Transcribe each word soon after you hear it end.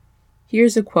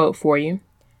Here's a quote for you.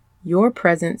 Your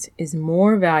presence is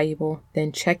more valuable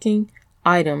than checking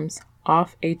items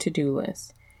off a to-do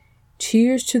list.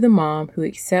 Cheers to the mom who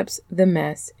accepts the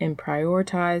mess and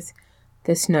prioritizes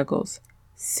the snuggles,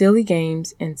 silly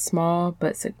games, and small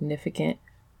but significant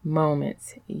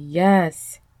moments.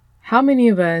 Yes. How many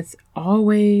of us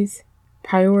always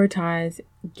prioritize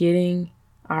getting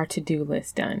our to-do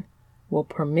list done? Well,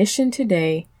 permission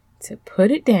today to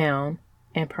put it down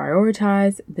and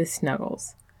prioritize the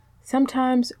snuggles.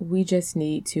 Sometimes we just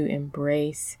need to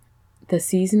embrace the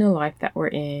season of life that we're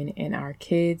in and our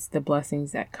kids, the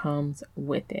blessings that comes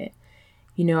with it.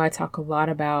 You know, I talk a lot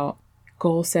about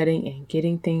goal setting and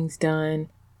getting things done,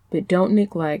 but don't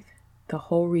neglect the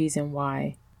whole reason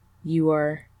why you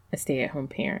are a stay-at-home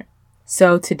parent.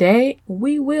 So today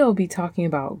we will be talking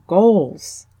about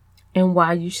goals and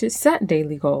why you should set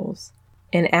daily goals.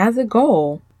 And as a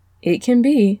goal, it can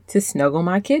be to snuggle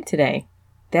my kid today.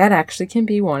 That actually can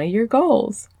be one of your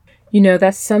goals. You know,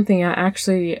 that's something I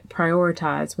actually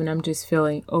prioritize when I'm just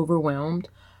feeling overwhelmed.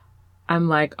 I'm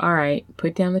like, all right,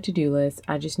 put down the to-do list.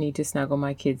 I just need to snuggle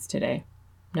my kids today.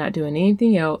 Not doing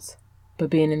anything else but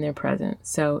being in their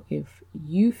presence. So if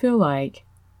you feel like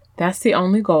that's the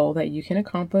only goal that you can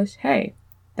accomplish, hey,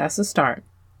 that's a start.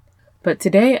 But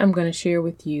today I'm going to share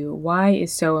with you why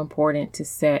it's so important to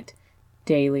set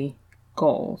daily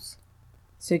goals.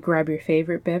 So grab your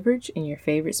favorite beverage in your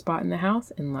favorite spot in the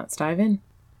house and let's dive in.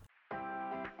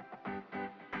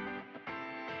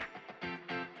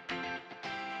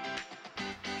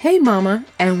 Hey mama,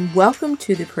 and welcome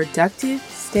to the Productive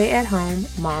Stay-at-Home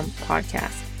Mom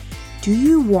podcast. Do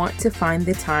you want to find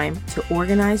the time to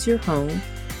organize your home?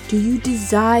 Do you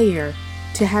desire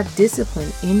to have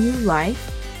discipline in your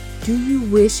life? Do you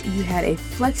wish you had a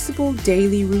flexible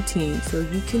daily routine so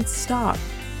you can stop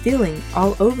feeling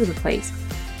all over the place?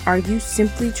 Are you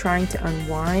simply trying to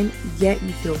unwind, yet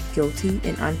you feel guilty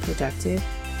and unproductive?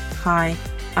 Hi,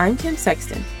 I'm Kim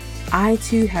Sexton. I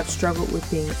too have struggled with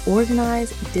being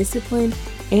organized, disciplined,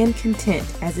 and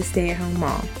content as a stay-at-home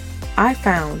mom. I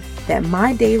found that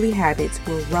my daily habits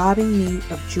were robbing me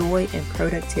of joy and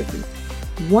productivity.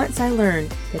 Once I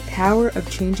learned the power of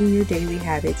changing your daily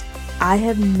habits, I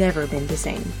have never been the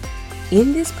same.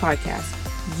 In this podcast,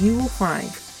 you will find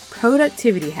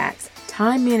productivity hacks,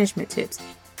 time management tips,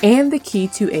 and the key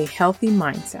to a healthy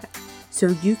mindset so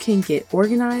you can get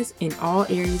organized in all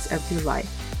areas of your life.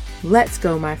 Let's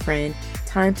go, my friend.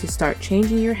 Time to start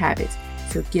changing your habits.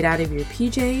 So get out of your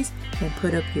PJs and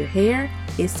put up your hair.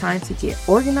 It's time to get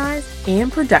organized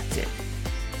and productive.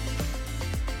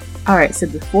 All right, so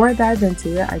before I dive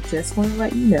into it, I just want to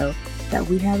let you know that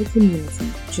we have a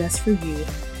community just for you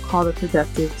called the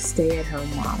Productive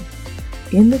Stay-at-Home Mom.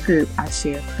 In the group, I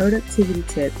share productivity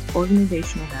tips,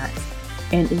 organizational hacks,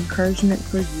 and encouragement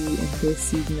for you in this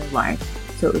season of life.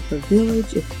 So if a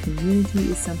village, if a community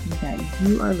is something that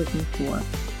you are looking for,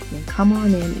 then come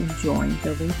on in and join.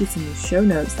 The link is in the show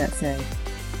notes that says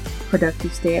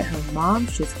Productive Stay-at-Home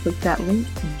Moms. Just click that link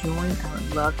and join. I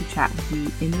would love to chat with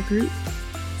you in the group.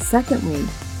 Secondly,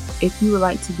 if you would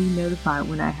like to be notified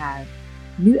when I have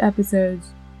new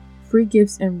episodes, free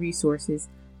gifts, and resources,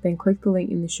 then click the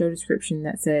link in the show description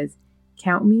that says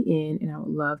Count Me In, and I would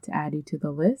love to add you to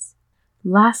the list.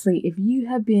 Lastly, if you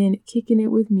have been kicking it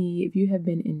with me, if you have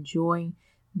been enjoying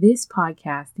this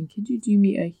podcast, then could you do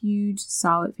me a huge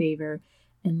solid favor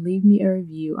and leave me a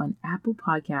review on Apple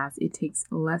Podcasts? It takes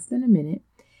less than a minute,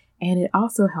 and it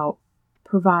also helps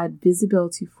provide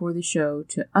visibility for the show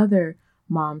to other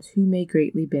moms who may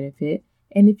greatly benefit.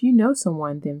 And if you know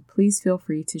someone, then please feel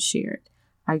free to share it.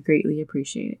 I greatly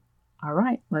appreciate it. All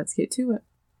right, let's get to it.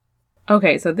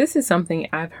 Okay, so this is something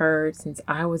I've heard since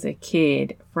I was a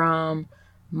kid from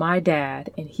my dad,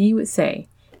 and he would say,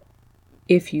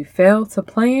 if you fail to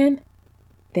plan,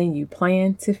 then you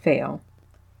plan to fail.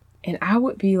 And I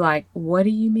would be like, what do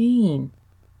you mean?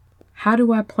 How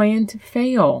do I plan to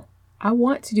fail? I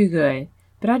want to do good,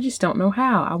 but I just don't know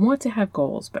how. I want to have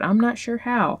goals, but I'm not sure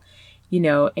how,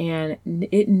 and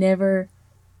it never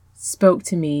spoke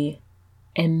to me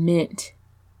and meant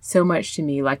so much to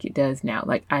me like it does now.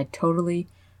 Like I totally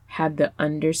have the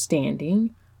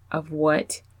understanding of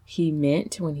what he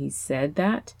meant when he said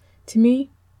that to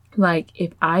me. Like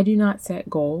if I do not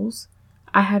set goals,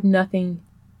 I have nothing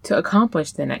to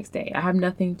accomplish the next day. I have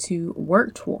nothing to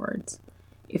work towards.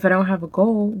 If I don't have a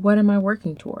goal, what am I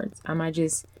working towards? Am I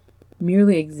just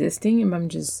merely existing? Am I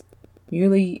just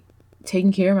merely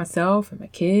taking care of myself and my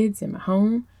kids and my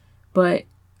home? But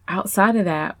outside of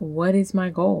that, what is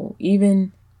my goal?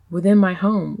 Even within my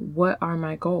home, what are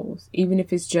my goals? Even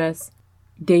if it's just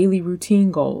daily routine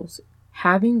goals,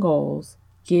 having goals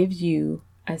gives you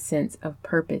a sense of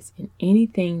purpose in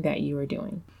anything that you are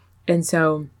doing. And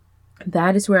so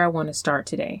that is where I want to start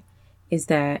today, is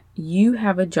that you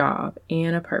have a job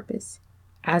and a purpose.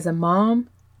 As a mom,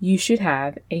 you should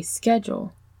have a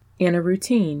schedule and a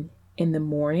routine in the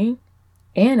morning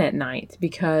and at night,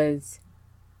 because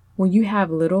when you have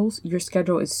littles, your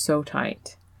schedule is so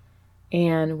tight.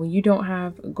 And when you don't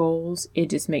have goals, it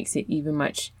just makes it even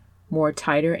much more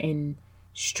tighter and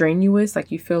strenuous.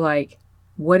 Like you feel like,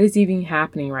 what is even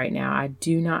happening right now? I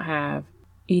do not have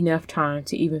enough time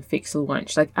to even fix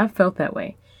lunch. Like I felt that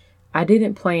way. I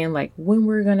didn't plan like when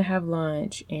we're going to have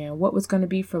lunch and what was going to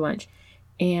be for lunch.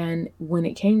 And when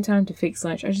it came time to fix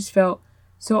lunch, I just felt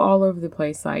so all over the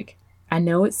place. Like I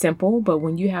know it's simple, but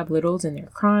when you have littles and they're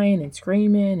crying and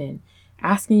screaming and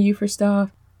asking you for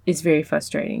stuff, it's very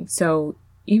frustrating. So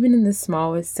even in the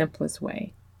smallest, simplest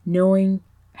way,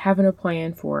 having a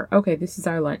plan for, okay, this is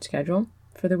our lunch schedule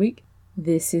for the week.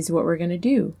 This is what we're going to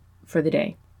do for the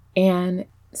day. And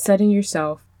setting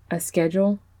yourself a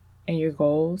schedule and your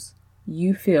goals,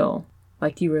 you feel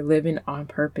like you are living on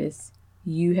purpose.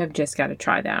 You have just got to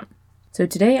try that. So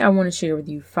today I want to share with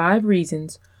you 5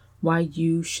 reasons why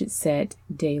you should set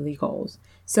daily goals.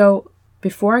 So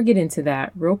before I get into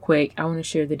that, real quick, I want to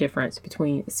share the difference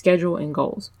between a schedule and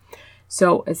goals.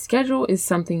 So a schedule is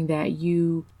something that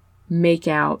you make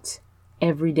out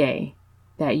every day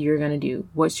that you're going to do.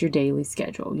 What's your daily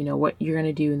schedule? You know, what you're going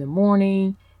to do in the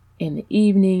morning, in the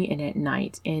evening, and at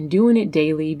night. And doing it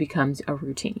daily becomes a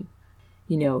routine.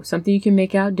 You know, something you can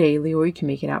make out daily, or you can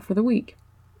make it out for the week.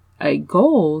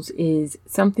 Goals is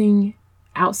something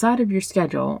outside of your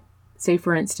schedule. Say,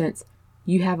 for instance,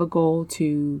 you have a goal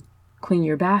to clean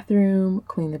your bathroom,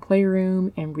 clean the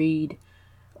playroom, and read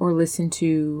or listen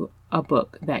to a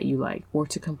book that you like, or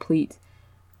to complete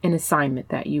an assignment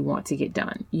that you want to get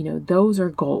done. You know, those are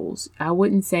goals. I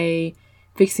wouldn't say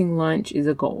fixing lunch is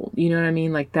a goal. You know what I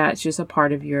mean? Like that's just a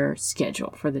part of your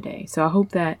schedule for the day. So I hope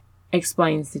that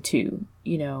explains the two.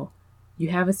 You know, you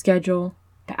have a schedule,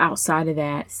 but outside of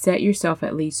that, set yourself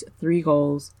at least 3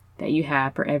 goals that you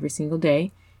have for every single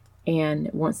day. And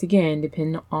once again,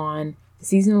 depending on the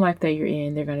season of life that you're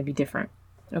in, they're going to be different.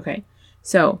 Okay,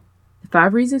 so the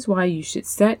 5 reasons why you should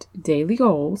set daily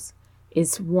goals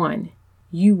is 1,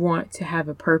 you want to have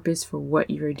a purpose for what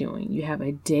you're doing. You have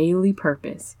a daily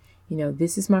purpose. You know,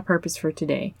 this is my purpose for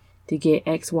today, to get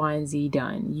X, Y, and Z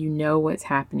done. You know what's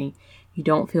happening. You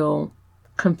don't feel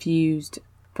confused,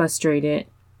 frustrated.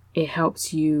 It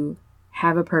helps you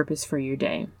have a purpose for your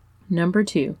day. Number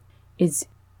 2 is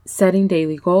setting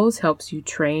daily goals helps you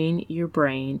train your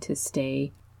brain to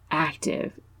stay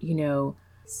active. You know,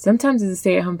 sometimes as a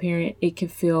stay-at-home parent, it can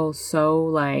feel so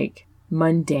like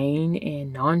mundane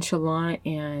and nonchalant,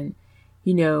 and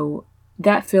you know,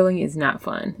 that feeling is not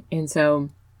fun. And so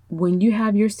when you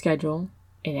have your schedule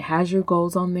and it has your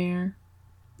goals on there,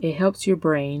 it helps your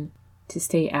brain to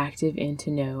stay active and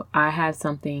to know I have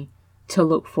something to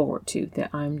look forward to that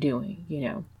I'm doing, you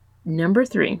know. Number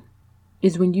 3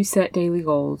 is when you set daily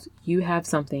goals, you have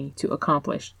something to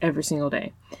accomplish every single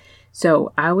day.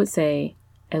 So I would say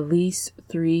at least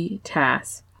 3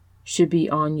 tasks should be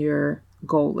on your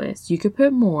goal list. You could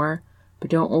put more, but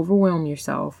don't overwhelm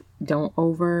yourself. Don't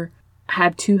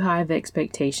have too high of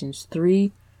expectations.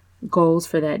 3 goals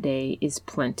for that day is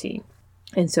plenty.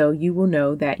 And so you will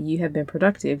know that you have been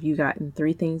productive. You've gotten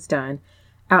 3 things done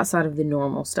outside of the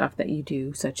normal stuff that you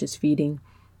do, such as feeding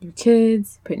your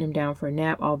kids, putting them down for a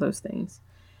nap, all those things.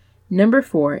 Number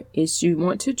 4 is you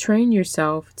want to train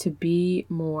yourself to be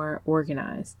more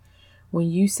organized. When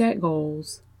you set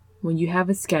goals, when you have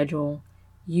a schedule,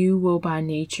 you will by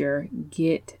nature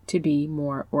get to be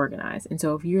more organized. And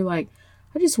so if you're like,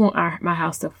 I just want my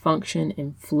house to function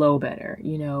and flow better,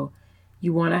 you know,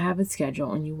 you want to have a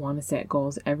schedule and you want to set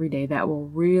goals every day, that will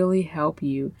really help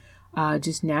you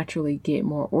just naturally get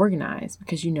more organized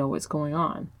because you know what's going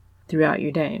on throughout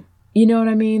your day. You know what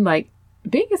I mean? Like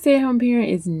being a stay-at-home parent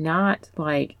is not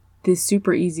like this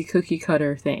super easy cookie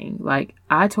cutter thing. Like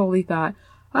I totally thought,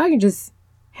 I can just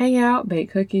hang out,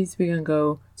 bake cookies. We're going to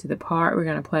go to the park. We're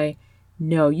going to play.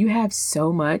 No, you have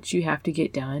so much you have to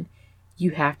get done.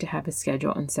 You have to have a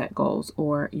schedule and set goals,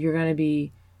 or you're going to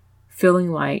be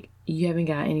feeling like you haven't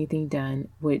got anything done,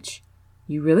 which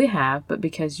you really have, but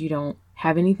because you don't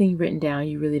have anything written down,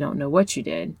 you really don't know what you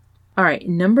did. All right,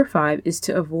 number 5 is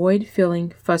to avoid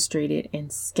feeling frustrated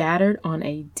and scattered on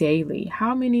a daily.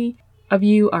 How many of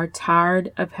you are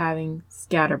tired of having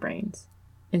scatterbrains?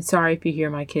 And sorry if you hear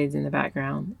my kids in the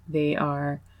background. They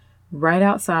are right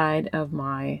outside of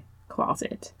my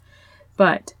closet.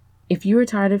 But if you are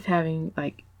tired of having,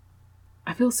 like,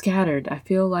 I feel scattered. I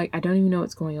feel like I don't even know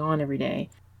what's going on every day.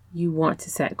 you want to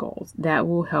set goals. That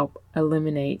will help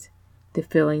eliminate the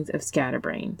feelings of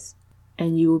scatterbrains,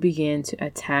 and you will begin to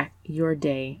attack your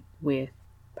day with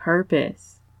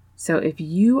purpose. So if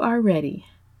you are ready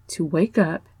to wake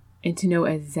up and to know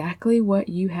exactly what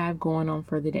you have going on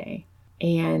for the day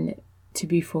and to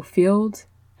be fulfilled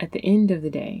at the end of the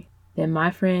day, then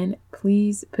my friend,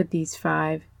 please put these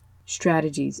 5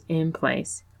 strategies in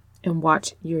place and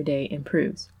watch your day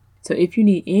improves. So if you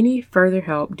need any further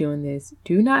help doing this,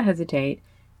 do not hesitate.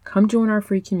 Come join our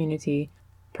free community,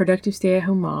 Productive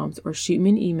Stay-at-Home Moms, or shoot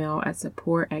me an email at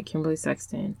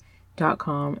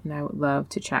support@KimberlySexton.com, and I would love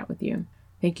to chat with you.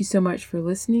 Thank you so much for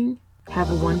listening.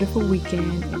 Have a wonderful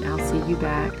weekend, and I'll see you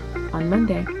back on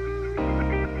Monday.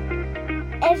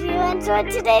 If you enjoyed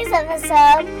today's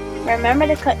episode, remember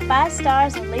to click 5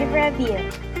 stars and leave a review.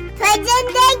 Thank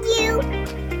you.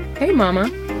 Hey Mama,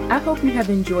 I hope you have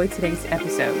enjoyed today's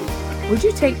episode. Would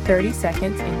you take 30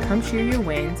 seconds and come share your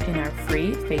wins in our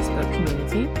free Facebook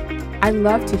community? I'd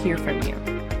love to hear from you.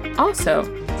 Also,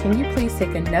 can you please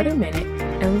take another minute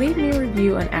and leave me a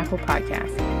review on Apple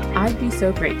Podcasts? I'd be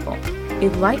so grateful.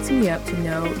 It lights me up to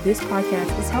know this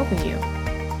podcast is helping you.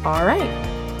 All right,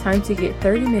 time to get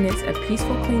 30 minutes of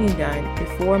peaceful cleaning done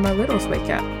before my littles wake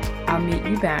up. I'll meet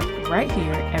you back right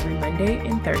here every Monday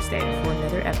and Thursday for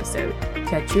another episode.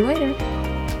 Catch you later.